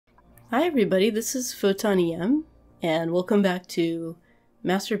Hi everybody, this is Photon EM, and welcome back to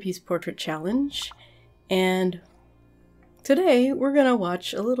Masterpiece Portrait Challenge. And today we're gonna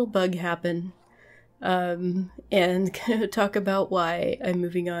watch a little bug happen, and gonna talk about why I'm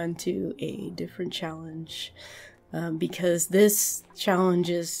moving on to a different challenge. Because this challenge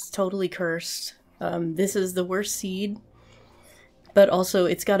is totally cursed. This is the worst seed, but also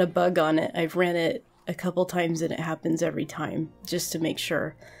it's got a bug on it. I've ran it a couple times and it happens every time, just to make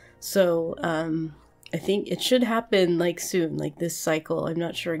sure. So, I think it should happen like soon, like this cycle. I'm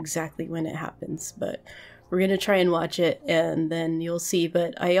not sure exactly when it happens, but we're going to try and watch it and then you'll see.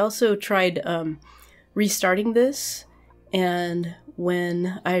 But I also tried restarting this, and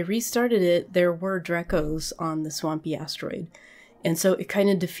when I restarted it, there were Drecos on the swampy asteroid. And so it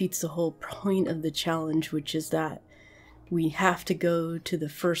kind of defeats the whole point of the challenge, which is that we have to go to the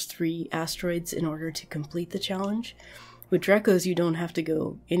first 3 asteroids in order to complete the challenge. With Drecos, you don't have to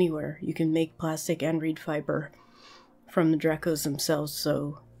go anywhere. You can make plastic and reed fiber from the Drecos themselves,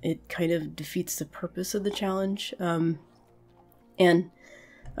 so it kind of defeats the purpose of the challenge. And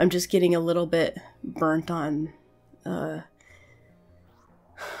I'm just getting a little bit burnt on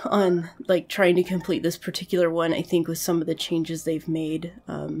like trying to complete this particular one. I think with some of the changes they've made,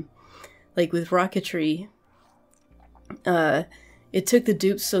 like with rocketry, it took the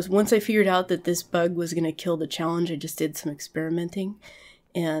dupes, so once I figured out that this bug was going to kill the challenge, I just did some experimenting,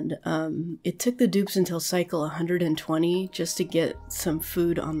 and it took the dupes until cycle 120 just to get some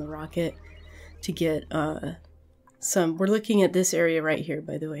food on the rocket, to get some. We're looking at this area right here,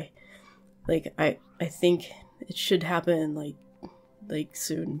 by the way. Like, I think it should happen like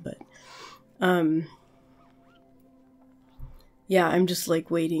soon, but yeah, I'm just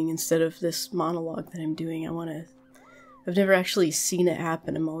like waiting instead of this monologue that I'm doing. I've never actually seen it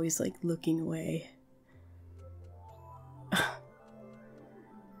happen. I'm always like looking away.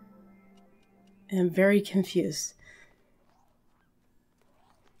 I'm very confused.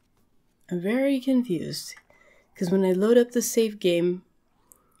 I'm very confused. Because when I load up the save game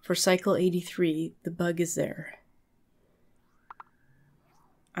for cycle 83, the bug is there.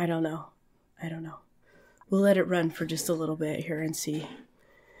 I don't know. We'll let it run for just a little bit here and see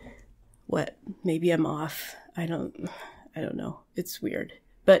what. Maybe I'm off. I don't know. It's weird.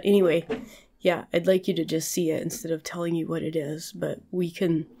 But anyway, yeah, I'd like you to just see it instead of telling you what it is. But we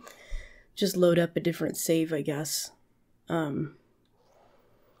can just load up a different save, I guess.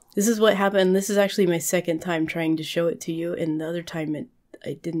 This is what happened. This is actually my second time trying to show it to you. And the other time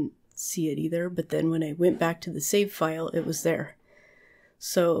I didn't see it either. But then when I went back to the save file, it was there.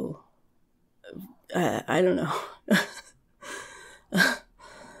 So, I don't know.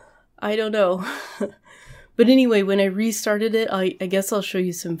 I don't know. But anyway, when I restarted it, I guess I'll show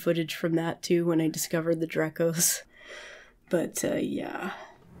you some footage from that too when I discovered the Drecos. But, yeah.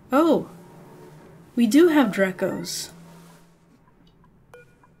 Oh! We do have Drecos.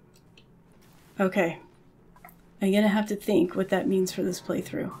 Okay. I'm gonna have to think what that means for this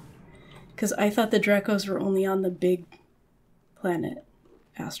playthrough. Because I thought the Drecos were only on the big planet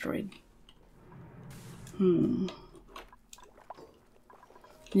asteroid. In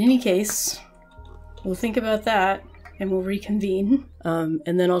any case, we'll think about that and we'll reconvene.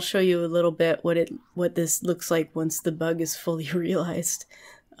 And then I'll show you a little bit what this looks like once the bug is fully realized.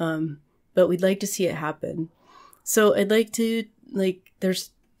 But we'd like to see it happen. So I'd like to, there's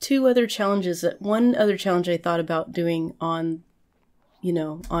 2 other challenges. One other challenge I thought about doing on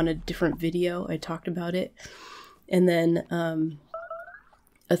a different video. I talked about it. And then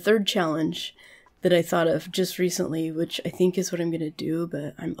a third challenge that I thought of just recently, which I think is what I'm going to do,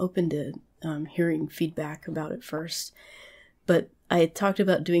 but I'm open to hearing feedback about it first. But I had talked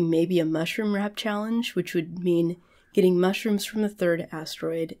about doing maybe a mushroom wrap challenge, which would mean getting mushrooms from the 3rd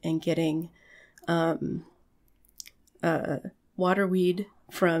asteroid and getting waterweed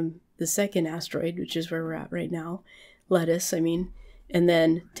from the 2nd asteroid, which is where we're at right now. Lettuce, I mean. And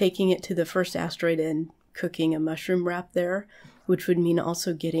then taking it to the 1st asteroid and cooking a mushroom wrap there, which would mean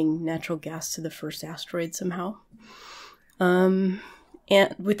also getting natural gas to the 1st asteroid somehow. And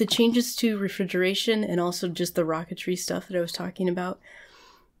with the changes to refrigeration and also just the rocketry stuff that I was talking about,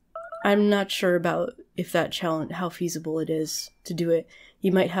 I'm not sure about if that challenge, how feasible it is to do it.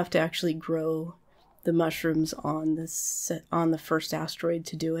 You might have to actually grow the mushrooms on the 1st asteroid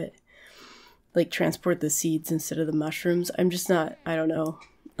to do it. Like transport the seeds instead of the mushrooms. I'm just not, I don't know.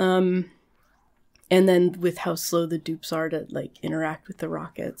 And then with how slow the dupes are to interact with the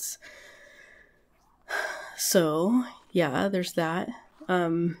rockets. So yeah, there's that.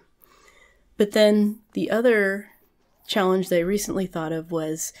 But then the other challenge that I recently thought of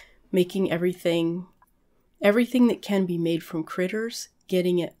was making everything that can be made from critters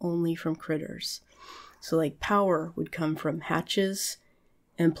getting it only from critters. So like power would come from hatches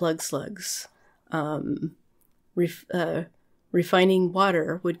and plug slugs. Refining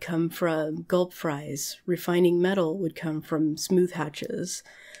water would come from gulp fries. Refining metal would come from smooth hatches.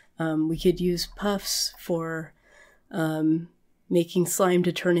 We could use puffs for making slime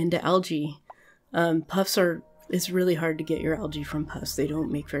to turn into algae. Puffs it's really hard to get your algae from puffs. They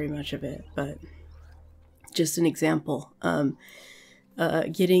don't make very much of it, but just an example.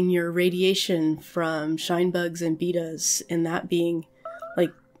 Getting your radiation from shine bugs and betas, and that being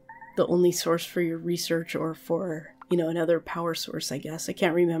like the only source for your research or for, another power source, I guess. I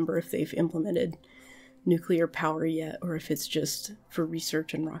can't remember if they've implemented nuclear power yet or if it's just for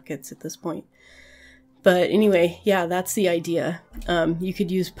research and rockets at this point. But anyway, yeah, that's the idea. You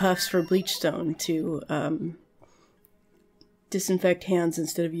could use puffs for bleachstone to disinfect hands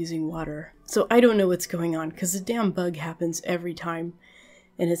instead of using water. So I don't know what's going on because the damn bug happens every time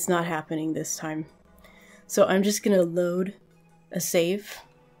and it's not happening this time. So I'm just going to load a save.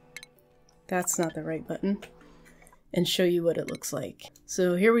 That's not the right button. And show you what it looks like.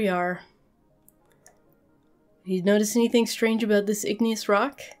 So here we are. You notice anything strange about this igneous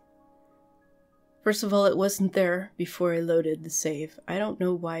rock? First of all, it wasn't there before I loaded the save. I don't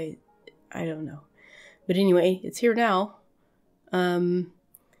know why. I don't know. But anyway, it's here now. And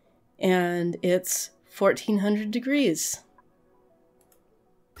it's 1400 degrees.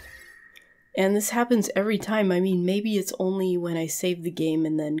 And this happens every time. I mean, maybe it's only when I save the game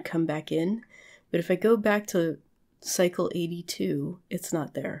and then come back in. But if I go back to cycle 82, it's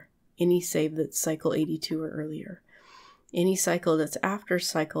not there. Any save that's cycle 82 or earlier. Any cycle that's after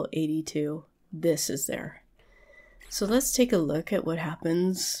cycle 82, this is there. So let's take a look at what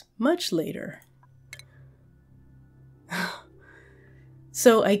happens much later.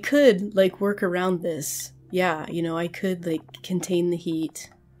 So I could work around this. Yeah, I could contain the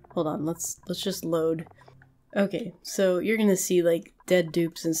heat. Hold on, let's just load. Okay, so you're gonna see dead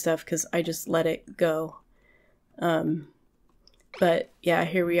dupes and stuff because I just let it go. But yeah,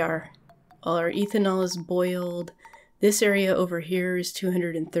 here we are. All our ethanol is boiled. This area over here is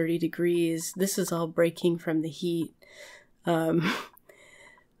 230 degrees. This is all breaking from the heat. And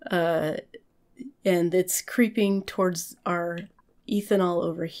it's creeping towards our ethanol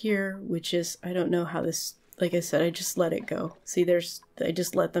over here, which is, I don't know how this, like I said, I just let it go. See, I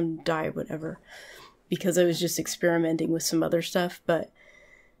just let them die, whatever, because I was just experimenting with some other stuff. But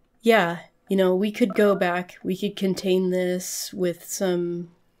yeah, we could go back, we could contain this with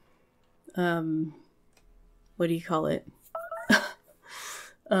some, what do you call it?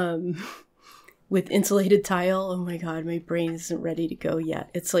 With insulated tile. Oh my god, my brain isn't ready to go yet.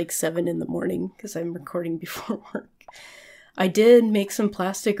 It's 7 in the morning because I'm recording before work. I did make some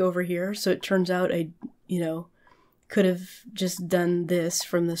plastic over here, so it turns out I, could have just done this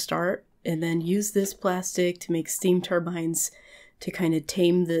from the start and then used this plastic to make steam turbines to kind of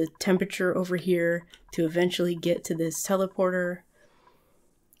tame the temperature over here to eventually get to this teleporter.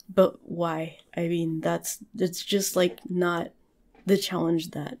 But why? I mean, it's just not the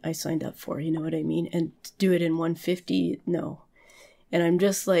challenge that I signed up for, you know what I mean? And to do it in 150, no. And I'm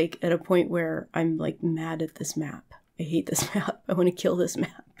just at a point where I'm mad at this map. I hate this map. I want to kill this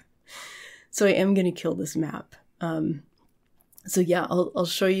map. So I am going to kill this map. So yeah, I'll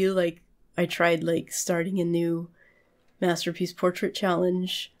show you, I tried starting a new Masterpiece Portrait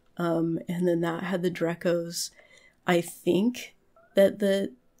Challenge. And then that had the Drecos. I think that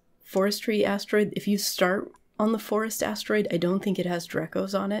the forestry asteroid, if you start on the forest asteroid, I don't think it has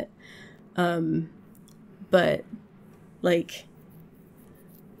Drecos on it. But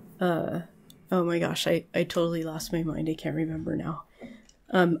oh my gosh, I totally lost my mind. I can't remember now.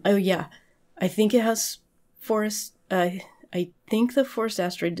 Oh yeah, I think it has forest, I think the forest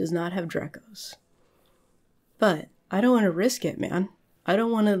asteroid does not have Drecos. But I don't want to risk it, man. I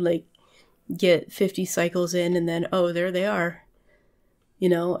don't want to get 50 cycles in and then, oh, there they are.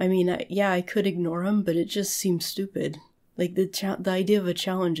 I mean, yeah, I could ignore them, but it just seems stupid. The idea of a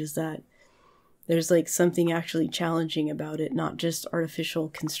challenge is that there's something actually challenging about it, not just artificial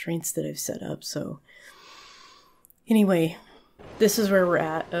constraints that I've set up. So anyway, this is where we're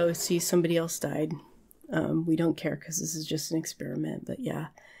at. Oh, see, somebody else died. We don't care because this is just an experiment, but yeah.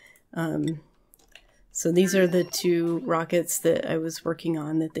 So these are the 2 rockets that I was working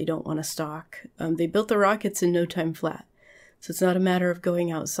on that they don't want to stock. They built the rockets in no time flat. So it's not a matter of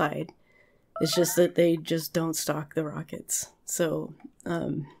going outside. It's just that they just don't stock the rockets. So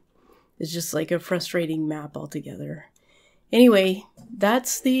it's just a frustrating map altogether. Anyway,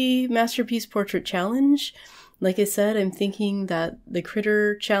 that's the Masterpiece Portrait Challenge. Like I said, I'm thinking that the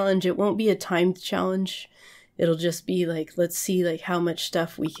critter challenge, it won't be a timed challenge. It'll just be like, let's see like how much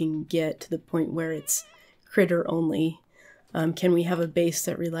stuff we can get to the point where it's critter only. Can we have a base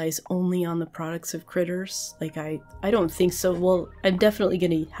that relies only on the products of critters? Like, I don't think so. Well, I'm definitely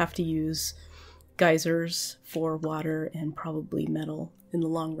going to have to use geysers for water and probably metal in the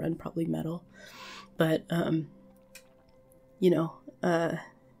long run, probably metal. But, you know,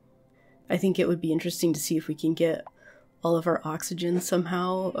 I think it would be interesting to see if we can get all of our oxygen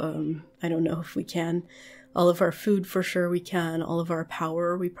somehow. I don't know if we can. All of our food, for sure we can. All of our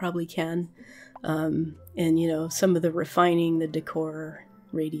power, we probably can. And, you know, some of the refining, the decor,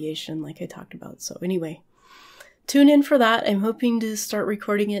 radiation, like I talked about. So anyway, tune in for that. I'm hoping to start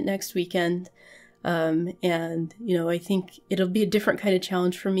recording it next weekend. And, you know, I think it'll be a different kind of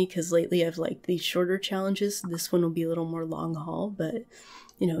challenge for me because lately I've liked these shorter challenges. This one will be a little more long haul, but,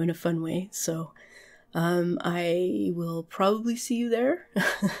 you know, in a fun way. So I will probably see you there.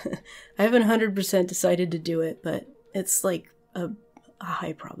 I haven't 100% decided to do it, but it's like a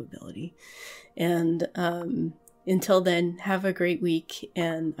high probability. And until then, have a great week.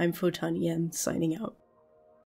 And I'm Photon EM signing out.